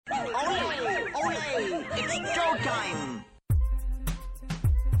Ole! Ole! It's Joe time!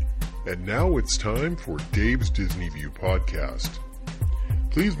 And now it's time for Dave's Disney View podcast.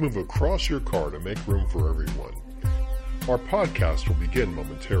 Please move across your car to make room for everyone. Our podcast will begin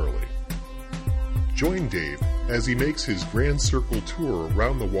momentarily. Join Dave as he makes his Grand Circle tour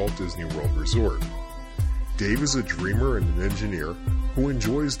around the Walt Disney World Resort. Dave is a dreamer and an engineer who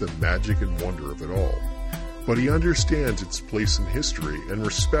enjoys the magic and wonder of it all, but he understands its place in history and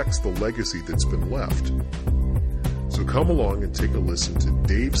respects the legacy that's been left. So come along and take a listen to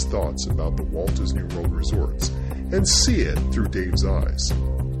Dave's thoughts about the Walt Disney World Resorts and see it through Dave's eyes.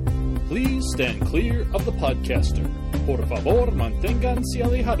 Please stand clear of the podcaster. Por favor, manténganse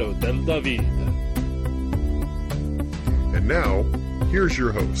alejado del David. And now, here's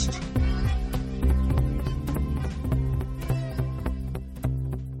your host.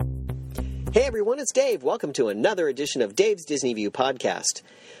 Hey everyone, it's Dave. Welcome to another edition of Dave's Disney View podcast.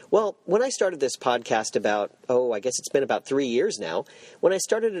 Well, when I started this podcast I guess it's been about 3 years now. When I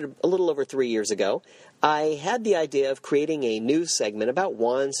started it a little over 3 years ago, I had the idea of creating a news segment about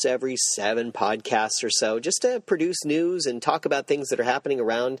once every 7 podcasts or so, just to produce news and talk about things that are happening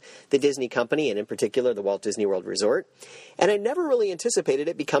around the Disney company, and in particular the Walt Disney World Resort. And I never really anticipated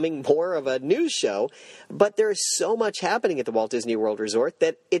it becoming more of a news show, but there is so much happening at the Walt Disney World Resort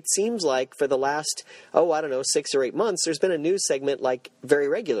that it seems like for the last, 6 or 8 months, there's been a news segment very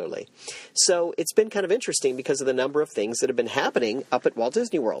regularly. So it's been kind of interesting because of the number of things that have been happening up at Walt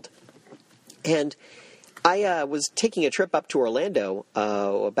Disney World. And I was taking a trip up to Orlando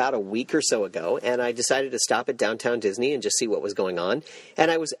about a week or so ago, and I decided to stop at Downtown Disney and just see what was going on.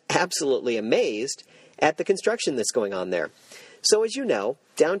 And I was absolutely amazed at the construction that's going on there. So as you know,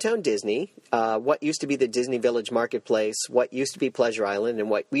 Downtown Disney, what used to be the Disney Village Marketplace, what used to be Pleasure Island,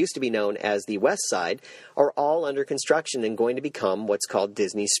 and what used to be known as the West Side, are all under construction and going to become what's called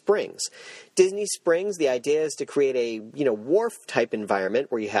Disney Springs. Disney Springs, the idea is to create a wharf-type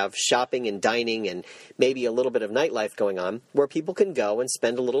environment where you have shopping and dining and maybe a little bit of nightlife going on, where people can go and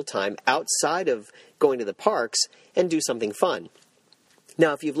spend a little time outside of going to the parks and do something fun.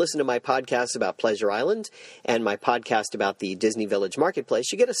 Now, if you've listened to my podcast about Pleasure Island and my podcast about the Disney Village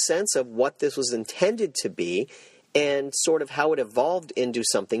Marketplace, you get a sense of what this was intended to be and sort of how it evolved into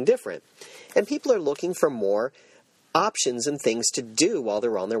something different. And people are looking for more options and things to do while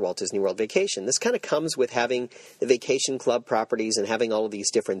they're on their Walt Disney World vacation. This kind of comes with having the vacation club properties and having all of these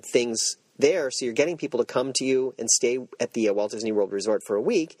different things there, so you're getting people to come to you and stay at the Walt Disney World Resort for a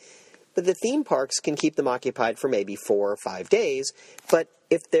week. But the theme parks can keep them occupied for maybe 4 or 5 days. But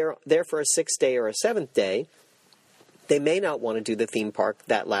if they're there for a 6th day or a 7th day, they may not want to do the theme park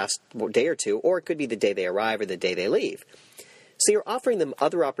that last day or two, or it could be the day they arrive or the day they leave. So you're offering them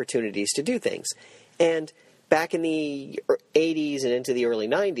other opportunities to do things. And back in the 80s and into the early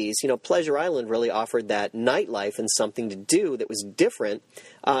 90s, Pleasure Island really offered that nightlife and something to do that was different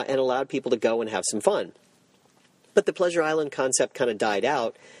and allowed people to go and have some fun. But the Pleasure Island concept kind of died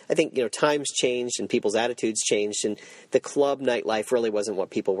out. I think, times changed and people's attitudes changed, and the club nightlife really wasn't what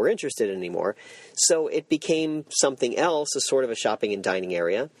people were interested in anymore. So it became something else, a sort of a shopping and dining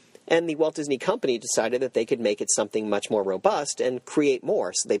area. And the Walt Disney Company decided that they could make it something much more robust and create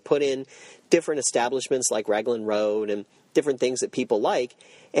more. So they put in different establishments like Raglan Road and different things that people like.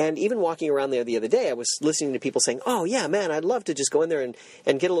 And even walking around there the other day, I was listening to people saying, oh, yeah, man, I'd love to just go in there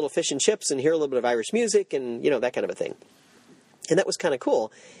and get a little fish and chips and hear a little bit of Irish music and, that kind of a thing. And that was kind of cool.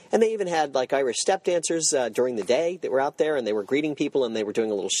 And they even had Irish step dancers during the day that were out there, and they were greeting people, and they were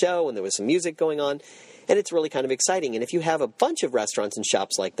doing a little show, and there was some music going on. And it's really kind of exciting. And if you have a bunch of restaurants and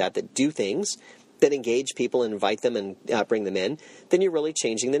shops like that do things that engage people and invite them and bring them in, then you're really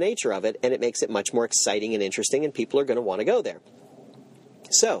changing the nature of it, and it makes it much more exciting and interesting, and people are going to want to go there.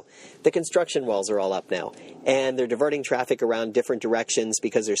 So, the construction walls are all up now, and they're diverting traffic around different directions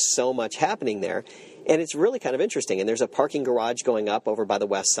because there's so much happening there, and it's really kind of interesting. And there's a parking garage going up over by the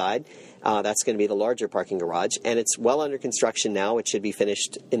west side. That's going to be the larger parking garage, and it's well under construction now. It should be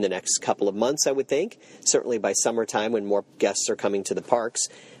finished in the next couple of months, I would think, certainly by summertime when more guests are coming to the parks.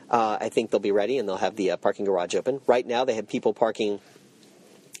 I think they'll be ready, and they'll have the parking garage open. Right now, they have people parking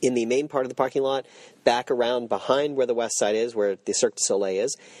in the main part of the parking lot, back around behind where the west side is, where the Cirque du Soleil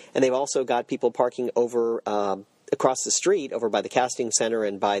is. And they've also got people parking over across the street, over by the casting center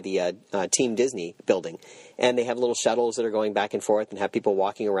and by the Team Disney building. And they have little shuttles that are going back and forth and have people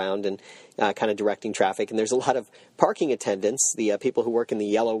walking around and kind of directing traffic. And there's a lot of parking attendants, the people who work in the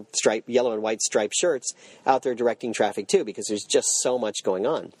yellow and white striped shirts, out there directing traffic too, because there's just so much going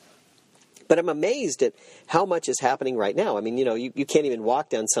on. But I'm amazed at how much is happening right now. I mean, you can't even walk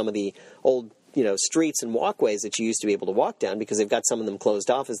down some of the old streets and walkways that you used to be able to walk down, because they've got some of them closed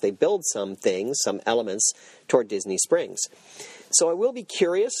off as they build some things, some elements toward Disney Springs. So I will be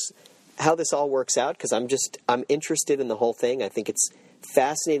curious how this all works out, because I'm interested in the whole thing. I think it's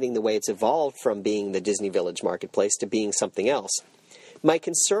fascinating the way it's evolved from being the Disney Village Marketplace to being something else. My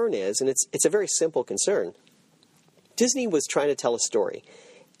concern is, and it's a very simple concern, Disney was trying to tell a story,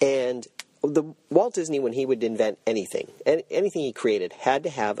 and Walt Disney, when he would invent anything he created, had to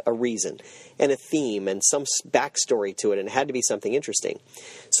have a reason and a theme and some backstory to it, and it had to be something interesting.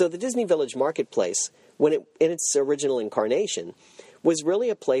 So the Disney Village Marketplace, when in its original incarnation, was really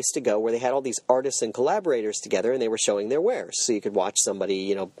a place to go where they had all these artists and collaborators together, and they were showing their wares. So you could watch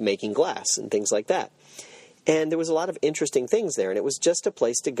somebody, making glass and things like that. And there was a lot of interesting things there, and it was just a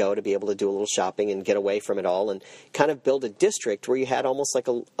place to go to be able to do a little shopping and get away from it all, and kind of build a district where you had almost like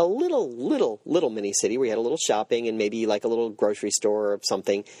a little mini city where you had a little shopping and maybe like a little grocery store or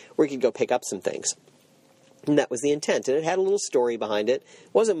something where you could go pick up some things. And that was the intent, and it had a little story behind it.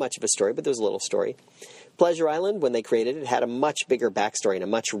 It wasn't much of a story, but there was a little story. Pleasure Island, when they created it, had a much bigger backstory and a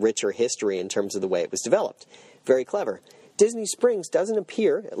much richer history in terms of the way it was developed. Very clever. Disney Springs doesn't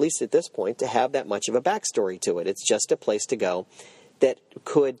appear, at least at this point, to have that much of a backstory to it. It's just a place to go that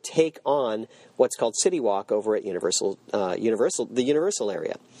could take on what's called City Walk over at the Universal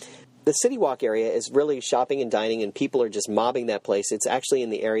area. The City Walk area is really shopping and dining, and people are just mobbing that place. It's actually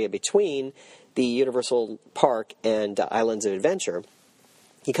in the area between the Universal Park and Islands of Adventure.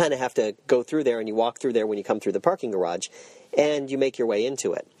 You kind of have to go through there, and you walk through there when you come through the parking garage, and you make your way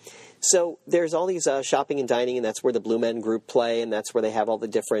into it. So there's all these shopping and dining, and that's where the Blue Men Group play, and that's where they have all the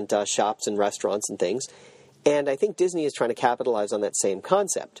different shops and restaurants and things. And I think Disney is trying to capitalize on that same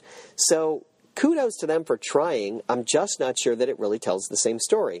concept. So kudos to them for trying. I'm just not sure that it really tells the same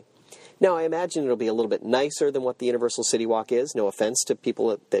story. Now, I imagine it'll be a little bit nicer than what the Universal City Walk is. No offense to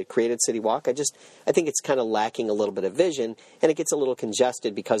people that created City Walk. I think it's kind of lacking a little bit of vision, and it gets a little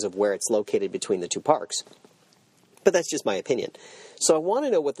congested because of where it's located between the two parks. But that's just my opinion. So I want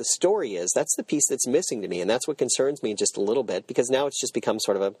to know what the story is. That's the piece that's missing to me, and that's what concerns me just a little bit, because now it's just become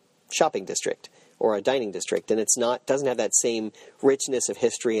sort of a shopping district or a dining district, and doesn't have that same richness of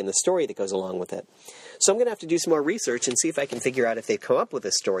history and the story that goes along with it. So I'm going to have to do some more research and see if I can figure out if they've come up with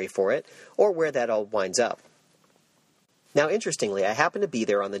a story for it or where that all winds up. Now, interestingly, I happened to be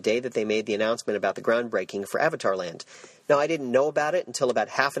there on the day that they made the announcement about the groundbreaking for Avatar Land. Now, I didn't know about it until about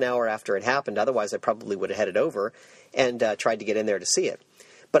half an hour after it happened. Otherwise, I probably would have headed over and tried to get in there to see it.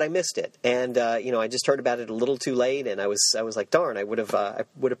 But I missed it, and I just heard about it a little too late, and I was like, darn, I would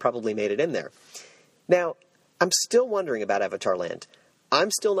have probably made it in there. Now, I'm still wondering about Avatar Land.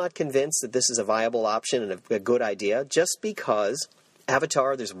 I'm still not convinced that this is a viable option and a good idea, just because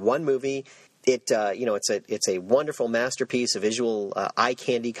Avatar, there's one movie. It's a wonderful masterpiece, a visual eye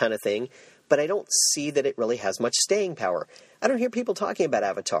candy kind of thing, but I don't see that it really has much staying power. I don't hear people talking about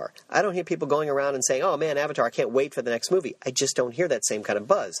Avatar. I don't hear people going around and saying, oh man, Avatar, I can't wait for the next movie. I just don't hear that same kind of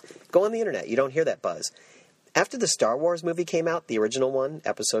buzz. Go on the internet, you don't hear that buzz. After the Star Wars movie came out, the original one,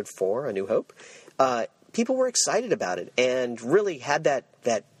 Episode 4, A New Hope, people were excited about it and really had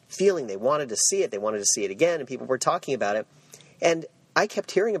that feeling. They wanted to see it. They wanted to see it again, and people were talking about it. And I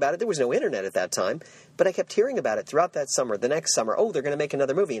kept hearing about it. There was no internet at that time, but I kept hearing about it throughout that summer. The next summer, they're going to make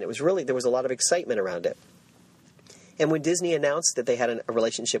another movie, and there was a lot of excitement around it. And when Disney announced that they had a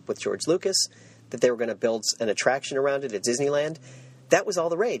relationship with George Lucas, that they were going to build an attraction around it at Disneyland, that was all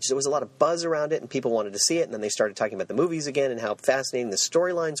the rage. There was a lot of buzz around it, and people wanted to see it, and then they started talking about the movies again and how fascinating the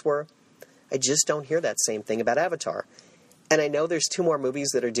storylines were. I just don't hear that same thing about Avatar. And I know there's 2 more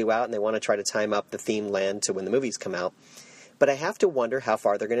movies that are due out, and they want to try to time up the themed land to when the movies come out. But I have to wonder how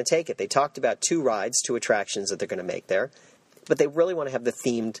far they're going to take it. They talked about 2 rides, 2 attractions that they're going to make there, but they really want to have the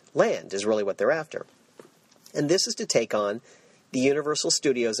themed land is really what they're after. And this is to take on the Universal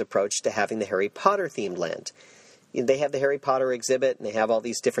Studios approach to having the Harry Potter themed land. They have the Harry Potter exhibit, and they have all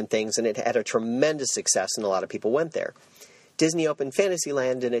these different things, and it had a tremendous success, and a lot of people went there. Disney opened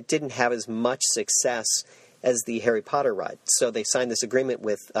Fantasyland, and it didn't have as much success as the Harry Potter ride. So they signed this agreement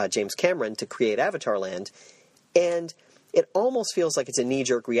with James Cameron to create Avatar Land, and it almost feels like it's a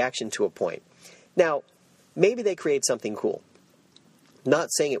knee-jerk reaction to a point. Now, maybe they create something cool.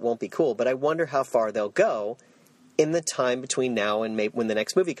 Not saying it won't be cool, but I wonder how far they'll go in the time between now and maybe when the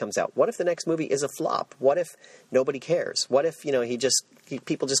next movie comes out. What if the next movie is a flop? What if nobody cares? What if,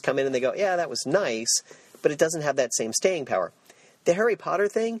 people just come in and they go, yeah, that was nice, but it doesn't have that same staying power. The Harry Potter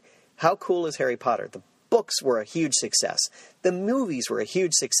thing, how cool is Harry Potter? The books were a huge success. The movies were a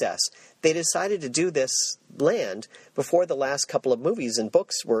huge success. They decided to do this land before the last couple of movies and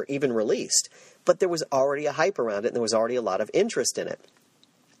books were even released. But there was already a hype around it, and there was already a lot of interest in it.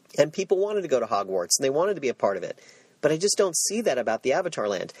 And people wanted to go to Hogwarts, and they wanted to be a part of it. But I just don't see that about the Avatar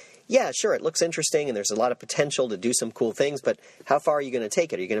land. Yeah, sure, it looks interesting, and there's a lot of potential to do some cool things, but how far are you going to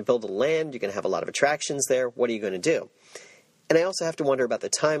take it? Are you going to build a land? You're going to have a lot of attractions there? What are you going to do? And I also have to wonder about the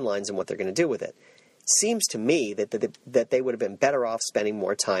timelines and what they're going to do with it. It seems to me that they would have been better off spending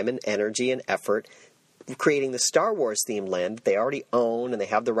more time and energy and effort creating the Star Wars-themed land that they already own and they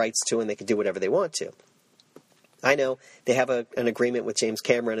have the rights to, and they can do whatever they want to. I know they have an agreement with James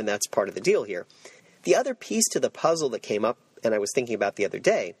Cameron, and that's part of the deal here. The other piece to the puzzle that came up, and I was thinking about the other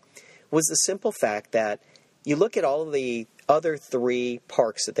day, was the simple fact that you look at all of the other 3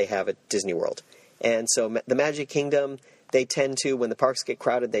 parks that they have at Disney World. And so the Magic Kingdom, they tend to, when the parks get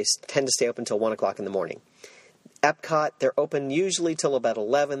crowded, they tend to stay open until 1 o'clock in the morning. Epcot, they're open usually till about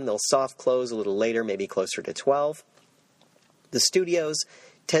 11. They'll soft close a little later, maybe closer to 12. The studios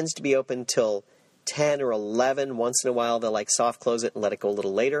tends to be open till 10 or 11. Once in a while, they'll soft close it and let it go a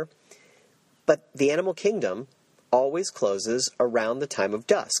little later. But the Animal Kingdom always closes around the time of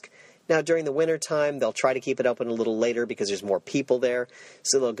dusk. Now, during the winter time, they'll try to keep it open a little later because there's more people there.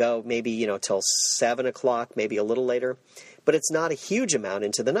 So they'll go maybe, till 7 o'clock, maybe a little later. But it's not a huge amount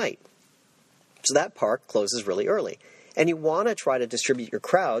into the night. So that park closes really early. And you want to try to distribute your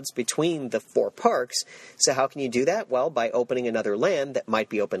crowds between the 4 parks. So how can you do that? Well, by opening another land that might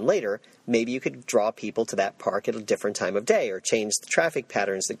be open later, maybe you could draw people to that park at a different time of day or change the traffic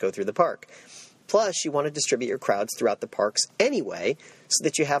patterns that go through the park. Plus, you want to distribute your crowds throughout the parks anyway so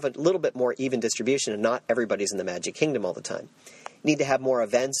that you have a little bit more even distribution and not everybody's in the Magic Kingdom all the time. You need to have more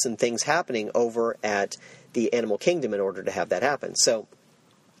events and things happening over at the Animal Kingdom in order to have that happen. So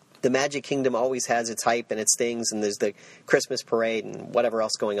the Magic Kingdom always has its hype and its things, and there's the Christmas parade and whatever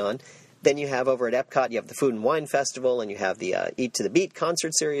else going on. Then you have over at Epcot, you have the Food and Wine Festival, and you have the Eat to the Beat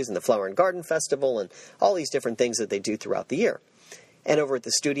concert series and the Flower and Garden Festival and all these different things that they do throughout the year. And over at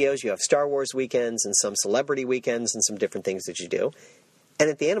the studios, you have Star Wars weekends and some celebrity weekends and some different things that you do. And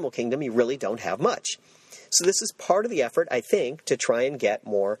at the Animal Kingdom, you really don't have much. So this is part of the effort, I think, to try and get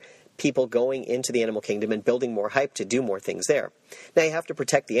more people going into the Animal Kingdom and building more hype to do more things there. Now, you have to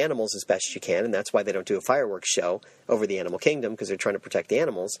protect the animals as best you can, and that's why they don't do a fireworks show over the Animal Kingdom, because they're trying to protect the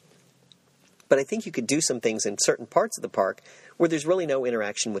animals. But I think you could do some things in certain parts of the park where there's really no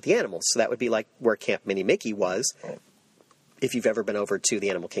interaction with the animals. So that would be like where Camp Mini Mickey was. If you've ever been over to the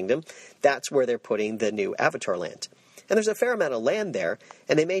Animal Kingdom, that's where they're putting the new Avatar land. And there's a fair amount of land there,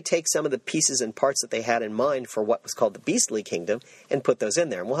 and they may take some of the pieces and parts that they had in mind for what was called the Beastly Kingdom and put those in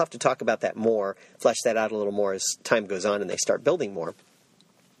there. And we'll have to talk about that more, flesh that out a little more as time goes on and they start building more.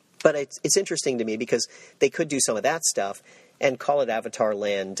 But it's interesting to me because they could do some of that stuff and call it Avatar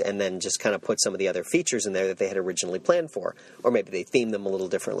Land and then just kind of put some of the other features in there that they had originally planned for. Or maybe they theme them a little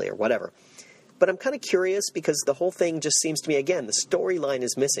differently or whatever. But I'm kind of curious because the whole thing just seems to me, again, the storyline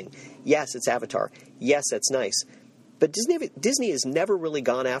is missing. Yes, it's Avatar. Yes, that's nice. But Disney has never really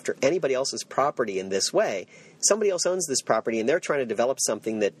gone after anybody else's property in this way. Somebody else owns this property, and they're trying to develop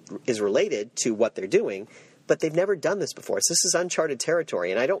something that is related to what they're doing, but they've never done this before. So this is uncharted territory,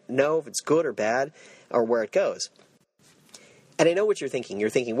 and I don't know if it's good or bad or where it goes. And I know what you're thinking. You're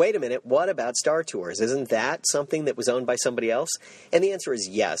thinking, wait a minute, what about Star Tours? Isn't that something that was owned by somebody else? And the answer is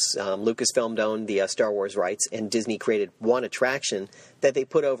yes. Lucasfilm owned the Star Wars rights, and Disney created one attraction that they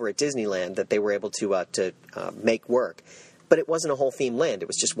put over at Disneyland that they were able to make work. But it wasn't a whole themed land. It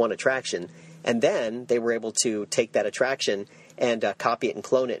was just one attraction. And then they were able to take that attraction and copy it and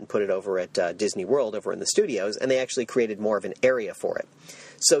clone it and put it over at Disney World over in the studios, and they actually created more of an area for it.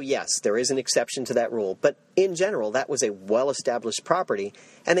 So yes, there is an exception to that rule, but in general, that was a well-established property,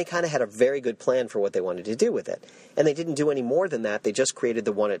 and they kind of had a very good plan for what they wanted to do with it. And they didn't do any more than that. They just created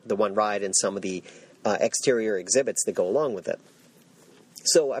the one ride and some of the exterior exhibits that go along with it.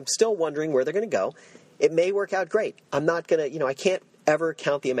 So I'm still wondering where they're going to go. It may work out great. I'm not going to, I can't ever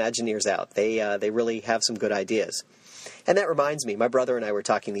count the Imagineers out. They really have some good ideas. And that reminds me, my brother and I were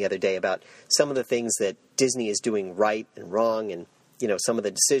talking the other day about some of the things that Disney is doing right and wrong, and some of the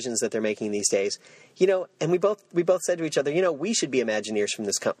decisions that they're making these days. And we both said to each other, we should be Imagineers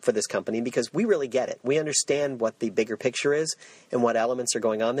for this company because we really get it. We understand what the bigger picture is and what elements are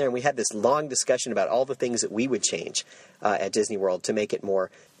going on there. And we had this long discussion about all the things that we would change at Disney World to make it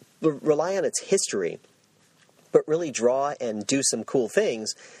more rely on its history, but really draw and do some cool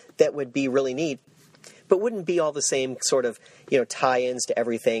things that would be really neat, but wouldn't be all the same sort of, tie-ins to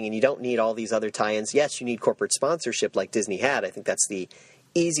everything, and you don't need all these other tie-ins. Yes, you need corporate sponsorship like Disney had. I think that's the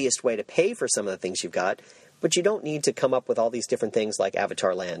easiest way to pay for some of the things you've got, but you don't need to come up with all these different things like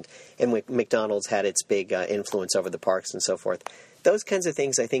Avatar Land, and McDonald's had its big influence over the parks and so forth. Those kinds of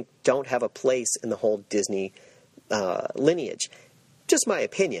things, I think, don't have a place in the whole Disney lineage. just my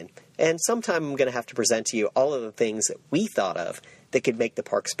opinion. And sometime I'm going to have to present to you all of the things that we thought of that could make the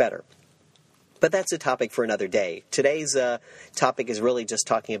parks better. But that's a topic for another day. Today's topic is really just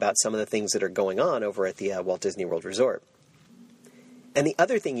talking about some of the things that are going on over at the Walt Disney World Resort. And the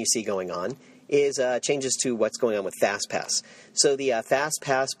other thing you see going on is changes to what's going on with FastPass. So the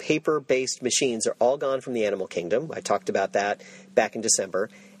FastPass paper-based machines are all gone from the Animal Kingdom. I talked about that back in December.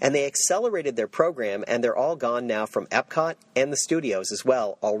 And they accelerated their program, and they're all gone now from Epcot and the studios as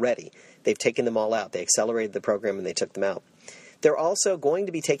well already. They've taken them all out. They accelerated the program, and they took them out. They're also going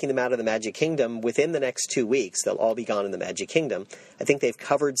to be taking them out of the Magic Kingdom within the next 2 weeks. They'll all be gone in the Magic Kingdom. I think they've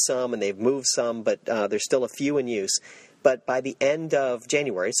covered some and they've moved some, but there's still a few in use. But by the end of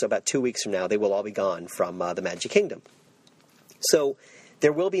January, so about 2 weeks from now, they will all be gone from the Magic Kingdom. So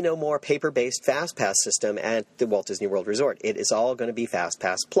there will be no more paper-based FastPass system at the Walt Disney World Resort. It is all going to be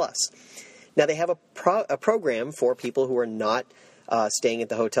FastPass Plus. Now, they have a program for people who are not staying at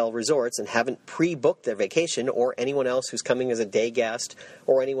the hotel resorts and haven't pre-booked their vacation, or anyone else who's coming as a day guest,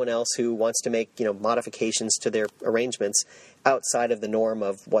 or anyone else who wants to make modifications to their arrangements outside of the norm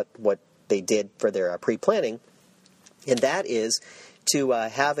of what they did for their pre-planning. And that is to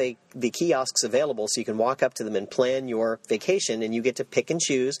have the kiosks available so you can walk up to them and plan your vacation, and you get to pick and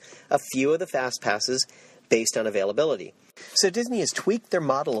choose a few of the fast passes based on availability. So Disney has tweaked their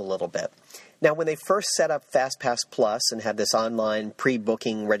model a little bit. Now, when they first set up FastPass Plus and had this online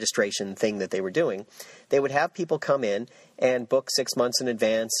pre-booking registration thing that they were doing, they would have people come in and book 6 months in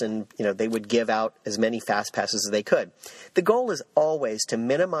advance, and they would give out as many fast passes as they could. The goal is always to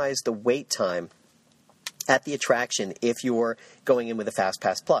minimize the wait time at the attraction if you're going in with a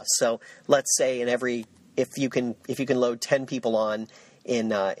FastPass Plus. So let's say if you can load 10 people on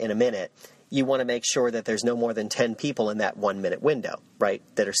in a minute, you want to make sure that there's no more than 10 people in that 1 minute window, right,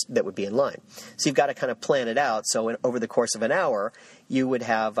 that would be in line. So you've got to kind of plan it out. So over the course of an hour, you would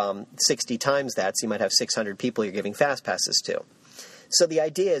have 60 times that, so you might have 600 people you're giving fast passes to. So the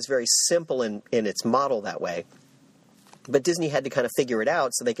idea is very simple in its model that way. But Disney had to kind of figure it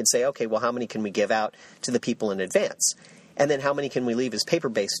out so they could say, okay, well, how many can we give out to the people in advance? And then how many can we leave as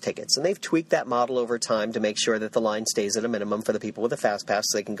paper-based tickets? And they've tweaked that model over time to make sure that the line stays at a minimum for the people with a fast pass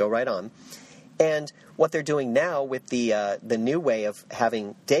so they can go right on. And what they're doing now with the new way of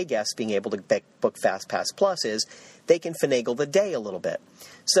having day guests being able to book FastPass Plus is they can finagle the day a little bit.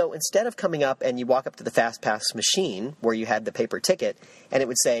 So instead of coming up and you walk up to the FastPass machine where you had the paper ticket, and it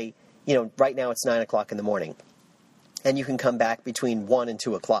would say, right now it's 9 o'clock in the morning, and you can come back between 1 and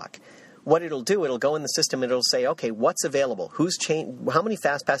 2 o'clock. What it'll do, it'll go in the system and it'll say, okay, what's available? How many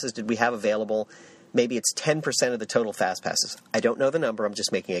fast passes did we have available? Maybe it's 10% of the total fast passes. I don't know the number. I'm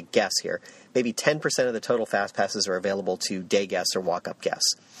just making a guess here. Maybe 10% of the total fast passes are available to day guests or walk-up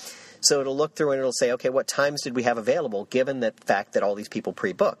guests. So it'll look through and it'll say, okay, what times did we have available given the fact that all these people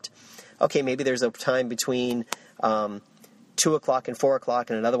pre-booked? Okay, maybe there's a time between 2 o'clock and 4 o'clock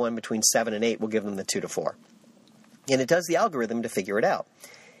and another one between 7 and 8. We'll give them the 2 to 4. And it does the algorithm to figure it out.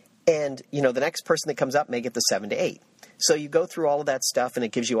 And, the next person that comes up may get the 7 to 8. So you go through all of that stuff, and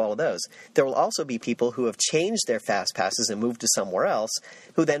it gives you all of those. There will also be people who have changed their fast passes and moved to somewhere else,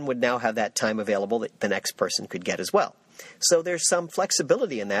 who then would now have that time available that the next person could get as well. So there's some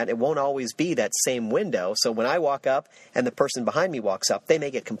flexibility in that. It won't always be that same window. So when I walk up and the person behind me walks up, they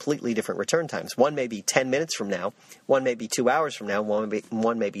may get completely different return times. One may be 10 minutes from now, one may be 2 hours from now,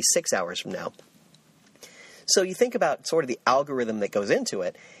 one may be 6 hours from now. So you think about sort of the algorithm that goes into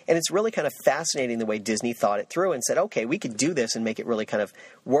it, and it's really kind of fascinating the way Disney thought it through and said, okay, we could do this and make it really kind of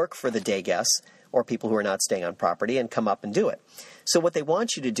work for the day guests or people who are not staying on property and come up and do it. So what they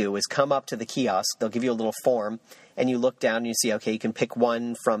want you to do is come up to the kiosk. They'll give you a little form, and you look down and you see, okay, you can pick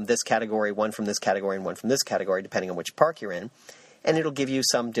one from this category, one from this category, and one from this category, depending on which park you're in. And it'll give you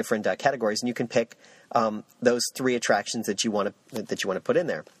some different categories, and you can pick those 3 attractions that you want to put in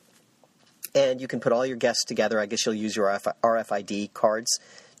there. And you can put all your guests together. I guess you'll use your RFID cards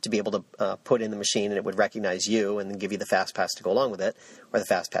to be able to put in the machine, and it would recognize you and then give you the Fast Pass to go along with it, or the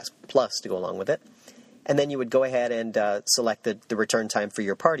Fast Pass Plus to go along with it. And then you would go ahead and select the return time for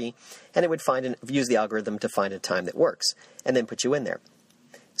your party, and it would use the algorithm to find a time that works, and then put you in there.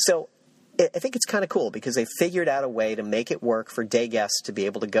 So I think it's kind of cool because they figured out a way to make it work for day guests to be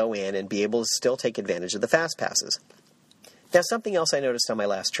able to go in and be able to still take advantage of the Fast Passes. Now, something else I noticed on my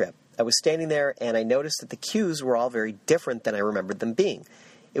last trip. I was standing there, and I noticed that the queues were all very different than I remembered them being.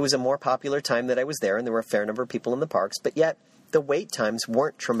 It was a more popular time that I was there, and there were a fair number of people in the parks, but yet the wait times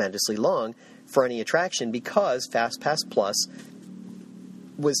weren't tremendously long for any attraction because FastPass Plus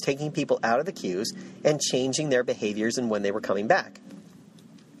was taking people out of the queues and changing their behaviors and when they were coming back.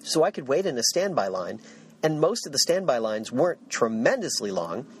 So I could wait in a standby line And most of the standby lines weren't tremendously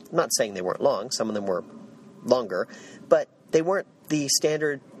long. I'm not saying they weren't long. Some of them were longer. But they weren't the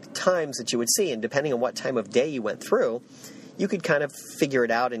standard times that you would see. And depending on what time of day you went through, you could kind of figure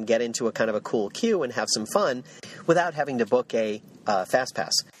it out and get into a kind of a cool queue and have some fun without having to book a fast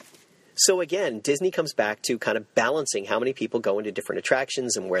pass. So again, Disney comes back to kind of balancing how many people go into different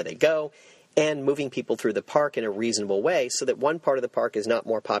attractions and where they go, and moving people through the park in a reasonable way so that one part of the park is not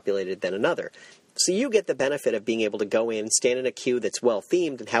more populated than another. So you get the benefit of being able to go in, stand in a queue that's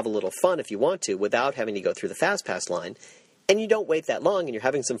well-themed, and have a little fun if you want to without having to go through the fast pass line. And you don't wait that long, and you're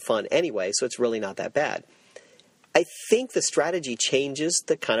having some fun anyway, so it's really not that bad. I think the strategy changes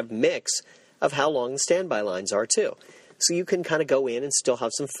the kind of mix of how long the standby lines are, too. So you can kind of go in and still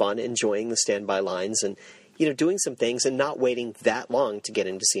have some fun enjoying the standby lines and, doing some things and not waiting that long to get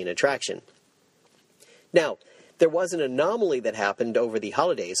in to see an attraction. Now, there was an anomaly that happened over the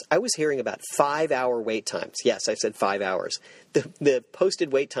holidays. I was hearing about 5-hour wait times. Yes, I said 5 hours. The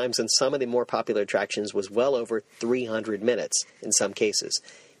posted wait times on some of the more popular attractions was well over 300 minutes in some cases,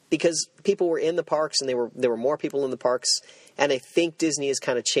 because people were in the parks and there were more people in the parks, and I think Disney has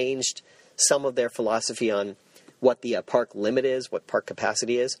kind of changed some of their philosophy on what the park limit is, what park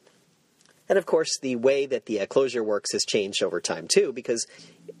capacity is. And of course, the way that the closure works has changed over time too, because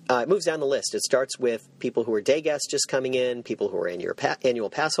it moves down the list. It starts with people who are day guests just coming in, people who are annual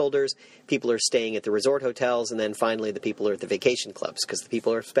pass holders, people who are staying at the resort hotels, and then finally the people who are at the vacation clubs, because the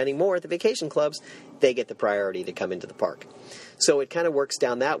people who are spending more at the vacation clubs, they get the priority to come into the park. So it kind of works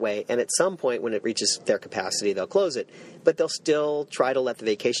down that way, and at some point when it reaches their capacity, they'll close it. But they'll still try to let the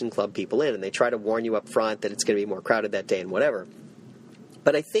vacation club people in, and they try to warn you up front that it's going to be more crowded that day and whatever.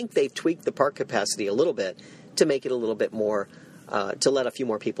 But I think they've tweaked the park capacity a little bit to make it a little bit more, to let a few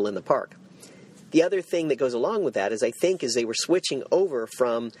more people in the park. The other thing that goes along with that is I think as they were switching over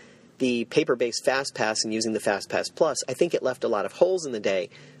from the paper-based FastPass and using the FastPass Plus, I think it left a lot of holes in the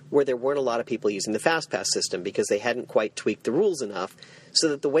day where there weren't a lot of people using the FastPass system because they hadn't quite tweaked the rules enough so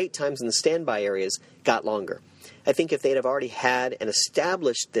that the wait times in the standby areas got longer. I think if they'd have already had and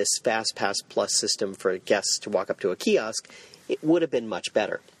established this FastPass Plus system for guests to walk up to a kiosk, it would have been much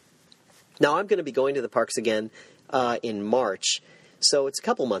better. Now, I'm going to be going to the parks again in March, so it's a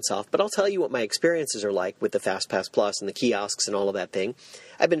couple months off, but I'll tell you what my experiences are like with the FastPass Plus and the kiosks and all of that thing.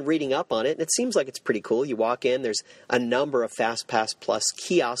 I've been reading up on it, and it seems like it's pretty cool. You walk in, there's a number of FastPass Plus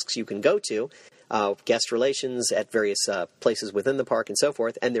kiosks you can go to, guest relations at various places within the park and so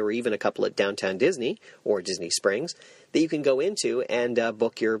forth, and there were even a couple at Downtown Disney or Disney Springs that you can go into and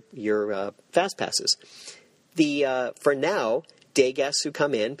book your Fast Passes. For now, day guests who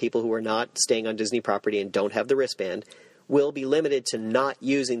come in, people who are not staying on Disney property and don't have the wristband, will be limited to not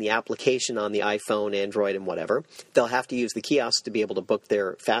using the application on the iPhone, Android, and whatever. They'll have to use the kiosk to be able to book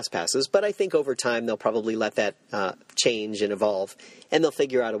their Fast Passes, but I think over time they'll probably let that change and evolve, and they'll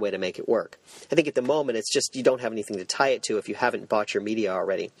figure out a way to make it work. I think at the moment it's just you don't have anything to tie it to if you haven't bought your media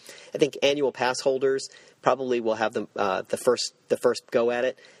already. I think annual pass holders probably will have the first go at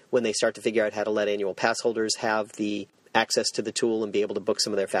it when they start to figure out how to let annual pass holders have the access to the tool and be able to book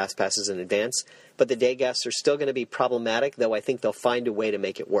some of their fast passes in advance. But the day guests are still going to be problematic, though I think they'll find a way to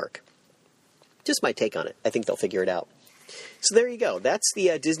make it work. Just my take on it. I think they'll figure it out. So there you go. That's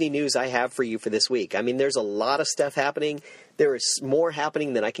the Disney news I have for you for this week. I mean, there's a lot of stuff happening. There is more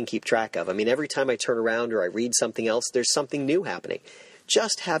happening than I can keep track of. I mean, every time I turn around or I read something else, there's something new happening.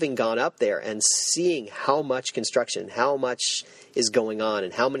 Just having gone up there and seeing how much construction, how much is going on,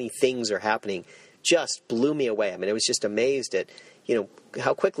 and how many things are happening just blew me away. I mean, I was just amazed at,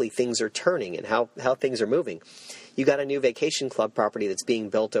 how quickly things are turning and how things are moving. You got a new vacation club property that's being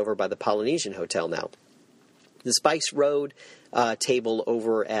built over by the Polynesian Hotel now. The Spice Road table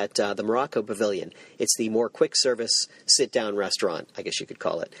over at the Morocco Pavilion. It's the more quick service sit-down restaurant, I guess you could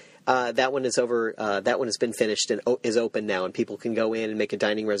call it. That one is over. That one has been finished and is open now, and people can go in and make a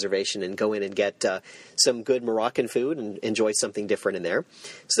dining reservation and go in and get some good Moroccan food and enjoy something different in there.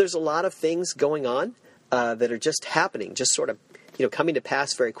 So there's a lot of things going on that are just happening, just sort of coming to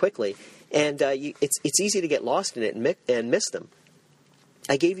pass very quickly, and it's easy to get lost in it and miss them.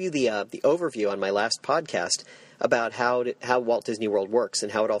 I gave you the overview on my last podcast about how Walt Disney World works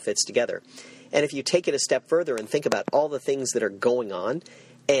and how it all fits together. And if you take it a step further and think about all the things that are going on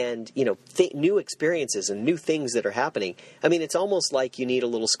and, new experiences and new things that are happening, I mean, it's almost like you need a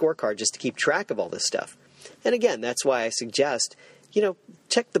little scorecard just to keep track of all this stuff. And again, that's why I suggest,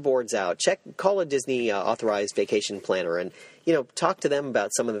 check the boards out, call a Disney authorized vacation planner and, talk to them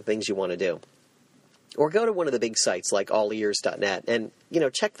about some of the things you want to do. Or go to one of the big sites like allears.net and,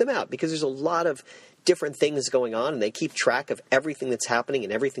 check them out because there's a lot of different things going on and they keep track of everything that's happening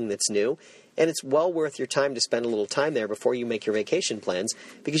and everything that's new. And it's well worth your time to spend a little time there before you make your vacation plans,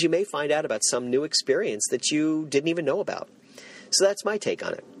 because you may find out about some new experience that you didn't even know about. So that's my take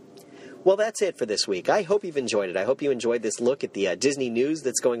on it. Well, that's it for this week. I hope you've enjoyed it. I hope you enjoyed this look at the Disney news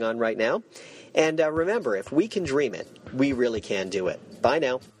that's going on right now. And remember, if we can dream it, we really can do it. Bye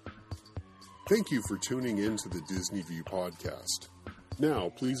now. Thank you for tuning in to the Disney View podcast. Now,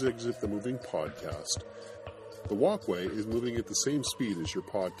 please exit the moving podcast. The walkway is moving at the same speed as your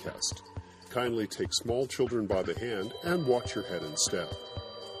podcast. Kindly take small children by the hand and watch your head instead.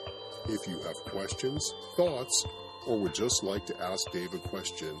 If you have questions, thoughts, or would just like to ask Dave a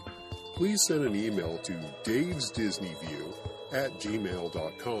question, please send an email to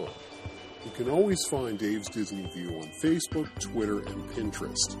davesdisneyview@gmail.com. You can always find Dave's Disney View on Facebook, Twitter, and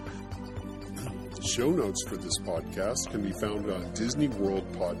Pinterest. Show notes for this podcast can be found on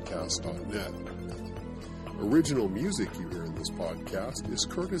DisneyWorldPodcast.net. Original music you hear in this podcast is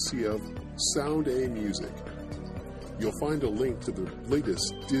courtesy of Sound A Music. You'll find a link to the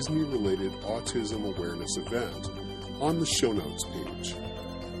latest Disney-related autism awareness event on the show notes page.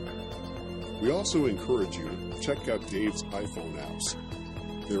 We also encourage you to check out Dave's iPhone apps.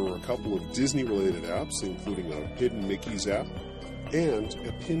 There are a couple of Disney-related apps, including a Hidden Mickey's app and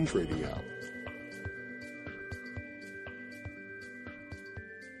a pin trading app.